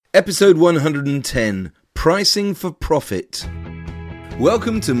Episode 110, Pricing for Profit.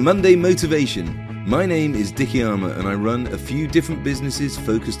 Welcome to Monday Motivation. My name is Dickie Armour and I run a few different businesses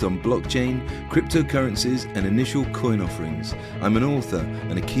focused on blockchain, cryptocurrencies and initial coin offerings. I'm an author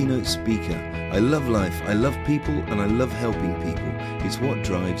and a keynote speaker. I love life, I love people and I love helping people. It's what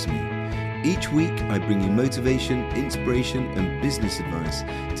drives me. Each week I bring you motivation, inspiration and business advice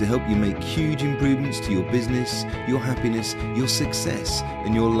to help you make huge improvements to your business, your happiness, your success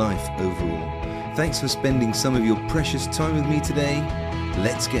and your life overall. Thanks for spending some of your precious time with me today.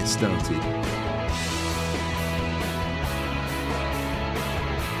 Let's get started.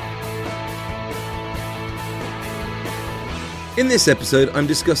 In this episode, I'm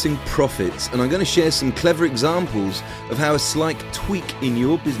discussing profits, and I'm going to share some clever examples of how a slight tweak in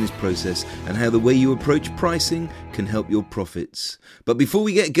your business process and how the way you approach pricing can help your profits. But before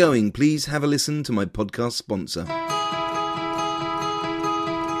we get going, please have a listen to my podcast sponsor.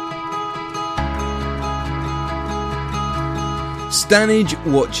 Stannage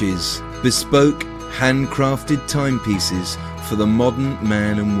Watches, bespoke, handcrafted timepieces for the modern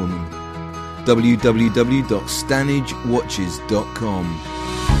man and woman. www.stannagewatches.com.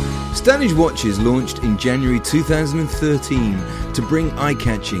 Stannage Watches launched in January 2013 to bring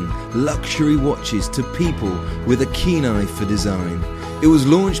eye-catching, luxury watches to people with a keen eye for design. It was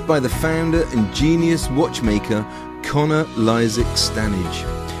launched by the founder and genius watchmaker Conor Lysak Stannage.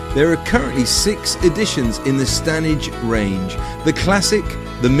 There are currently 6 editions in the Stannage range: the Classic,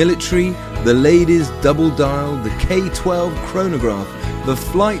 the Military, the Ladies Double Dial, the K12 Chronograph, the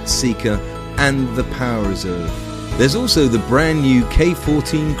Flight Seeker and the Power Reserve. There's also the brand new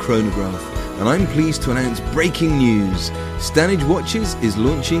K14 Chronograph, and I'm pleased to announce breaking news. Stannage Watches is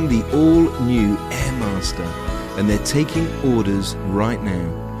launching the all-new Airmaster, and they're taking orders right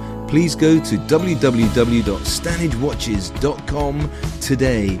now. Please go to www.stannagewatches.com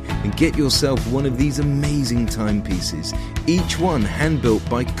today and get yourself one of these amazing timepieces, each one hand-built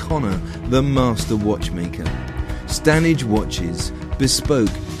by Conor, the master watchmaker. Stannage Watches,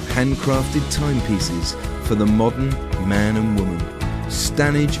 bespoke, handcrafted timepieces for the modern man and woman.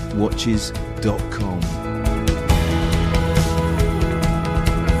 StannageWatches.com.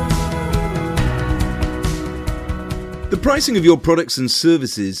 The pricing of your products and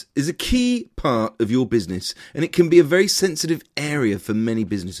services is a key part of your business, and it can be a very sensitive area for many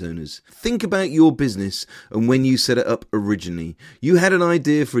business owners. Think about your business and when you set it up originally. You had an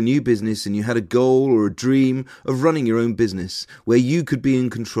idea for a new business and you had a goal or a dream of running your own business where you could be in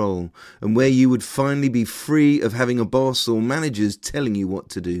control and where you would finally be free of having a boss or managers telling you what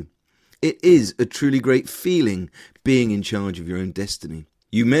to do. It is a truly great feeling being in charge of your own destiny.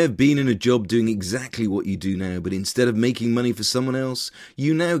 You may have been in a job doing exactly what you do now, but instead of making money for someone else,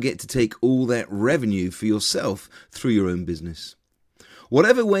 you now get to take all that revenue for yourself through your own business.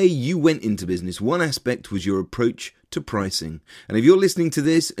 Whatever way you went into business, one aspect was your approach to pricing. And if you're listening to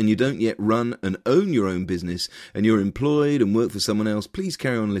this and you don't yet run and own your own business and you're employed and work for someone else, please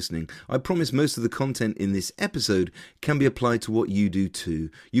carry on listening. I promise most of the content in this episode can be applied to what you do too.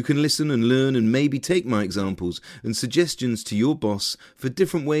 You can listen and learn and maybe take my examples and suggestions to your boss for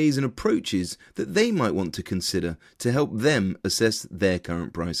different ways and approaches that they might want to consider to help them assess their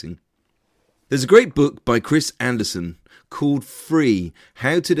current pricing. There's a great book by Chris Anderson called Free: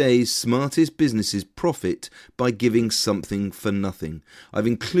 How Today's Smartest Businesses Profit by Giving Something for Nothing. I've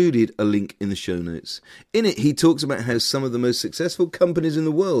included a link in the show notes. In it, he talks about how some of the most successful companies in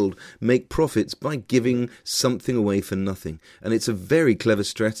the world make profits by giving something away for nothing. And it's a very clever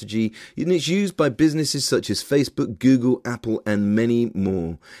strategy, and it's used by businesses such as Facebook, Google, Apple, and many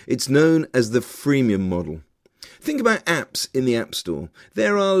more. It's known as the freemium model. Think about apps in the App Store.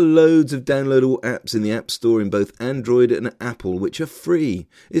 There are loads of downloadable apps in the App Store in both Android and Apple which are free,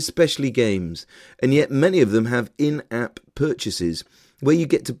 especially games. And yet many of them have in-app purchases where you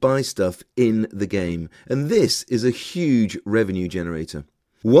get to buy stuff in the game. And this is a huge revenue generator.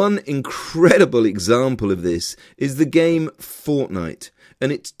 One incredible example of this is the game Fortnite,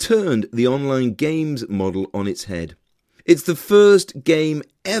 and it's turned the online games model on its head. It's the first game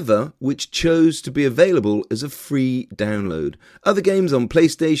ever which chose to be available as a free download. Other games on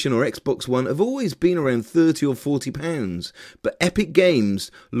PlayStation or Xbox One have always been around £30 or £40, but Epic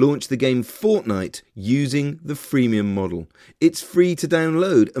Games launched the game Fortnite using the freemium model. It's free to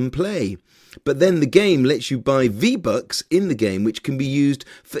download and play. But then the game lets you buy V-Bucks in the game, which can be used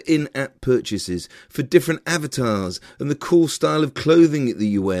for in-app purchases, for different avatars and the cool style of clothing that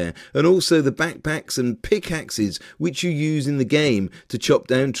you wear, and also the backpacks and pickaxes which you use in the game to chop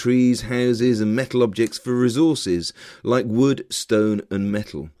down trees, houses and metal objects for resources like wood, stone and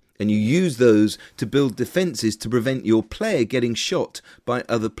metal. and you use those to build defenses to prevent your player getting shot by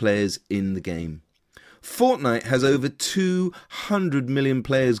other players in the game. Fortnite has over 200 million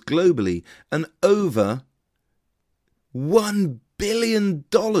players globally and over $1 billion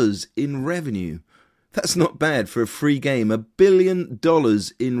in revenue. That's not bad for a free game. $1 billion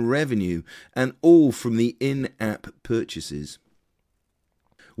in revenue, and all from the in-app purchases.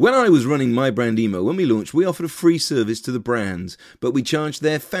 When I was running My Brand Email, when we launched, we offered a free service to the brands, but we charged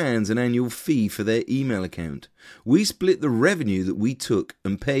their fans an annual fee for their email account. We split the revenue that we took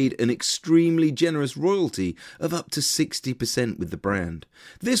and paid an extremely generous royalty of up to 60% with the brand.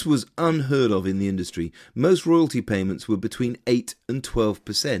 This was unheard of in the industry. Most royalty payments were between 8 and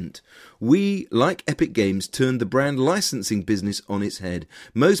 12%. We, like Epic Games, turned the brand licensing business on its head.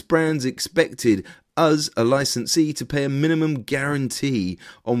 Most brands expected us, a licensee, to pay a minimum guarantee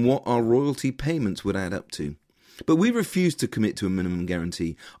on what our royalty payments would add up to. But we refused to commit to a minimum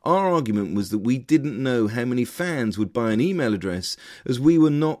guarantee. Our argument was that we didn't know how many fans would buy an email address, as we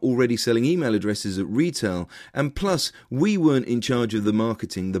were not already selling email addresses at retail, and plus we weren't in charge of the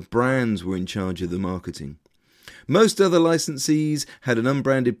marketing, the brands were in charge of the marketing. Most other licensees had an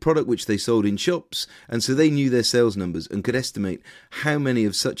unbranded product which they sold in shops, and so they knew their sales numbers and could estimate how many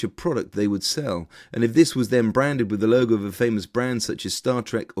of such a product they would sell. And if this was then branded with the logo of a famous brand such as Star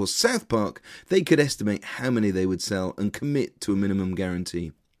Trek or South Park, they could estimate how many they would sell and commit to a minimum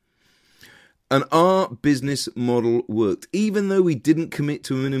guarantee. And our business model worked. Even though we didn't commit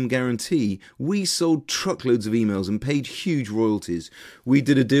to a minimum guarantee, we sold truckloads of emails and paid huge royalties. We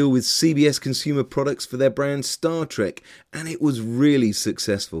did a deal with CBS Consumer Products for their brand Star Trek, and it was really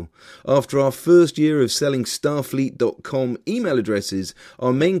successful. After our first year of selling Starfleet.com email addresses,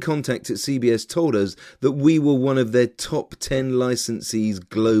 our main contact at CBS told us that we were one of their top 10 licensees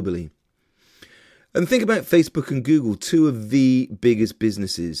globally. And think about Facebook and Google, two of the biggest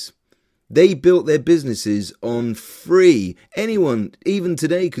businesses. They built their businesses on free. Anyone, even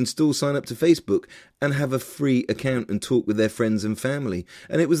today, can still sign up to Facebook and have a free account and talk with their friends and family.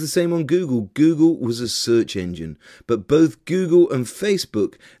 And it was the same on Google. Google was a search engine. But both Google and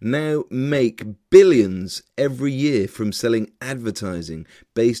Facebook now make billions every year from selling advertising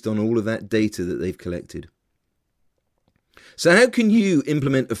based on all of that data that they've collected. So how can you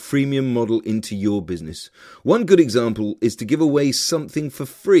implement a freemium model into your business? One good example is to give away something for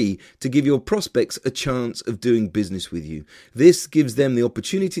free to give your prospects a chance of doing business with you. This gives them the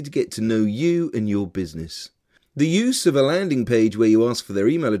opportunity to get to know you and your business. The use of a landing page where you ask for their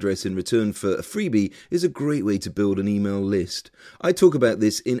email address in return for a freebie is a great way to build an email list. I talk about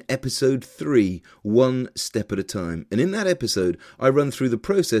this in episode 3, One Step at a Time. And in that episode, I run through the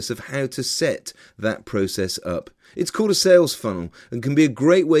process of how to set that process up. It's called a sales funnel and can be a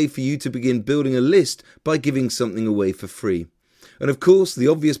great way for you to begin building a list by giving something away for free. And of course, the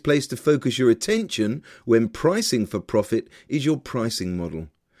obvious place to focus your attention when pricing for profit is your pricing model.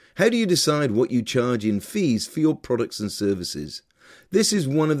 How do you decide what you charge in fees for your products and services? This is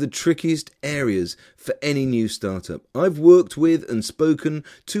one of the trickiest areas for any new startup. I've worked with and spoken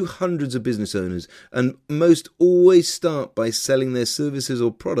to hundreds of business owners, and most always start by selling their services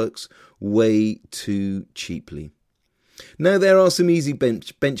or products way too cheaply. Now, there are some easy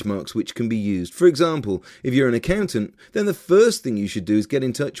benchmarks which can be used. For example, if you're an accountant, then the first thing you should do is get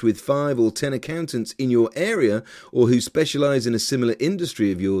in touch with 5 or 10 accountants in your area or who specialize in a similar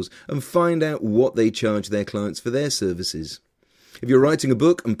industry of yours and find out what they charge their clients for their services. If you're writing a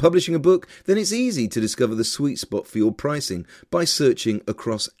book and publishing a book, then it's easy to discover the sweet spot for your pricing by searching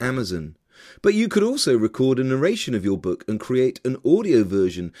across Amazon. But you could also record a narration of your book and create an audio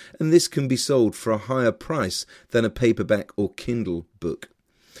version, and this can be sold for a higher price than a paperback or Kindle book.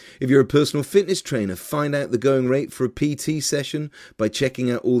 If you're a personal fitness trainer, find out the going rate for a PT session by checking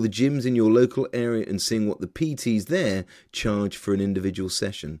out all the gyms in your local area and seeing what the PTs there charge for an individual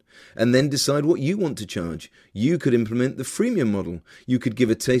session. And then decide what you want to charge. You could implement the freemium model. You could give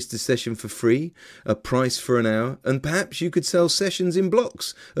a taster session for free, a price for an hour, and perhaps you could sell sessions in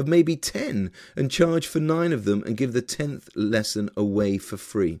blocks of maybe 10 and charge for 9 of them and give the 10th lesson away for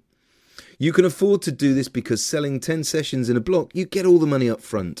free. You can afford to do this because selling 10 sessions in a block, you get all the money up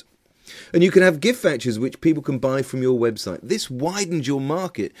front. And you can have gift vouchers which people can buy from your website. This widens your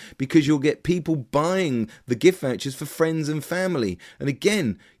market because you'll get people buying the gift vouchers for friends and family. And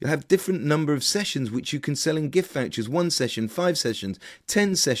again, you'll have different number of sessions which you can sell in gift vouchers. 1 session, 5 sessions,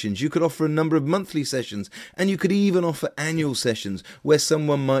 10 sessions. You could offer a number of monthly sessions, and you could even offer annual sessions where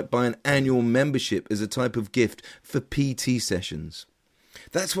someone might buy an annual membership as a type of gift for PT sessions.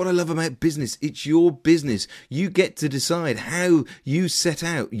 That's what I love about business. It's your business. You get to decide how you set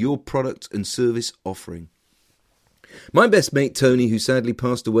out your product and service offering. My best mate Tony, who sadly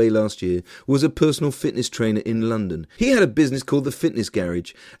passed away last year, was a personal fitness trainer in London. He had a business called The Fitness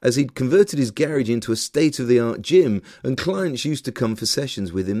Garage, as he'd converted his garage into a state-of-the-art gym, and clients used to come for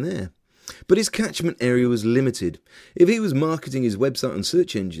sessions with him there. But his catchment area was limited. If he was marketing his website on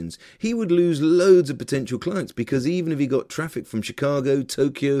search engines, he would lose loads of potential clients, because even if he got traffic from Chicago,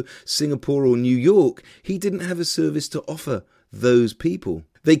 Tokyo, Singapore or New York, he didn't have a service to offer those people.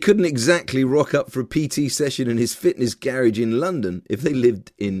 They couldn't exactly rock up for a PT session in his fitness garage in London if they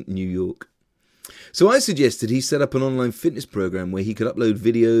lived in New York. So I suggested he set up an online fitness program where he could upload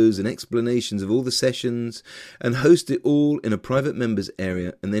videos and explanations of all the sessions and host it all in a private members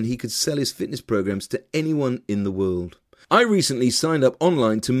area, and then he could sell his fitness programs to anyone in the world. I recently signed up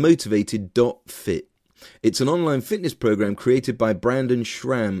online to Motivated.fit. It's an online fitness program created by Brandon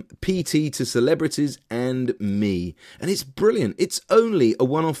Schramm, PT to celebrities and me. And it's brilliant. It's only a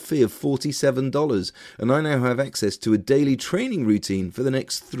one-off fee of $47, and I now have access to a daily training routine for the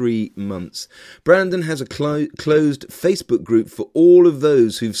next 3 months. Brandon has a closed Facebook group for all of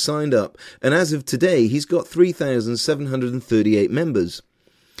those who've signed up, and as of today, he's got 3,738 members.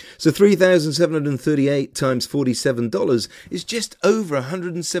 So $3,738 times $47 is just over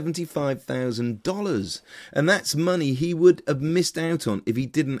 $175,000. And that's money he would have missed out on if he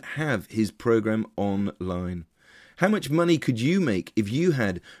didn't have his program online. How much money could you make if you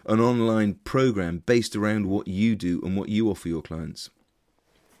had an online program based around what you do and what you offer your clients?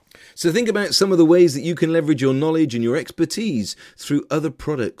 So think about some of the ways that you can leverage your knowledge and your expertise through other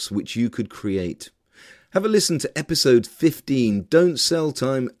products which you could create. Have a listen to episode 15, Don't Sell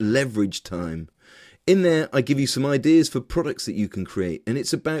Time, Leverage Time. In there, I give you some ideas for products that you can create, and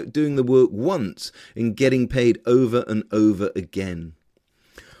it's about doing the work once and getting paid over and over again.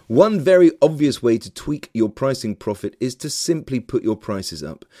 One very obvious way to tweak your pricing profit is to simply put your prices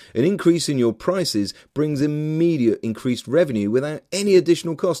up. An increase in your prices brings immediate increased revenue without any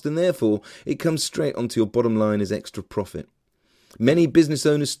additional cost, and therefore it comes straight onto your bottom line as extra profit. Many business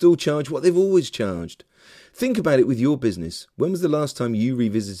owners still charge what they've always charged. Think about it with your business. When was the last time you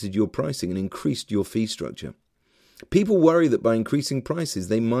revisited your pricing and increased your fee structure? People worry that by increasing prices,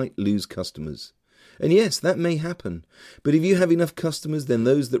 they might lose customers. And yes, that may happen. But if you have enough customers, then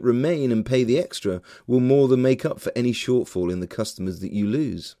those that remain and pay the extra will more than make up for any shortfall in the customers that you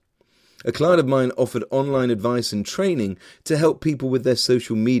lose. A client of mine offered online advice and training to help people with their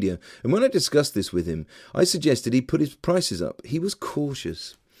social media. And when I discussed this with him, I suggested he put his prices up. He was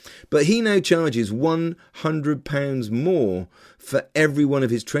cautious. But he now charges £100 more for every one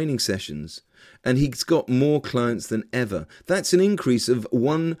of his training sessions, and he's got more clients than ever. That's an increase of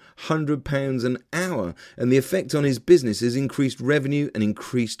 £100 an hour, and the effect on his business is increased revenue and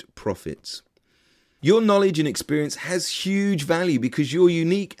increased profits. Your knowledge and experience has huge value because you're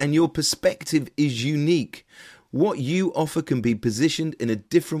unique and your perspective is unique. What you offer can be positioned in a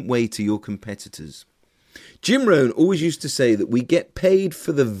different way to your competitors. Jim Rohn always used to say that we get paid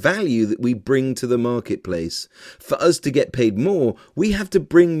for the value that we bring to the marketplace. For us to get paid more, we have to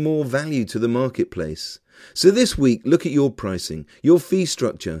bring more value to the marketplace. So this week, look at your pricing, your fee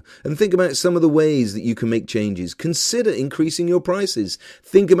structure, and think about some of the ways that you can make changes. Consider increasing your prices.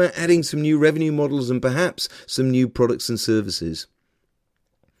 Think about adding some new revenue models and perhaps some new products and services.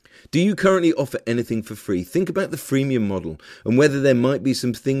 Do you currently offer anything for free? Think about the freemium model and whether there might be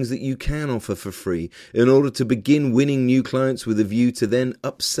some things that you can offer for free in order to begin winning new clients with a view to then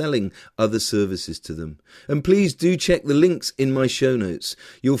upselling other services to them. And please do check the links in my show notes.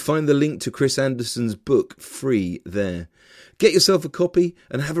 You'll find the link to Chris Anderson's book free there. Get yourself a copy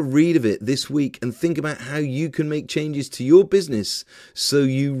and have a read of it this week and think about how you can make changes to your business so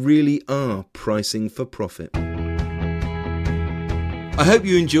you really are pricing for profit. I hope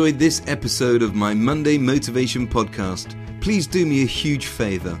you enjoyed this episode of my Monday Motivation Podcast. Please do me a huge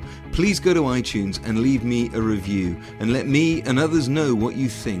favour. Please go to iTunes and leave me a review and let me and others know what you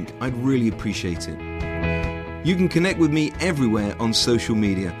think. I'd really appreciate it. You can connect with me everywhere on social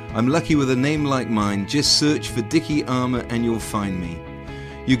media. I'm lucky with a name like mine. Just search for Dickie Armour and you'll find me.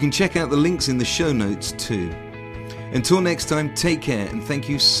 You can check out the links in the show notes too. Until next time, take care and thank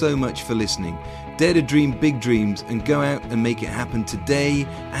you so much for listening. Dare to dream big dreams and go out and make it happen today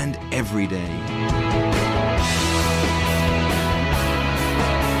and every day.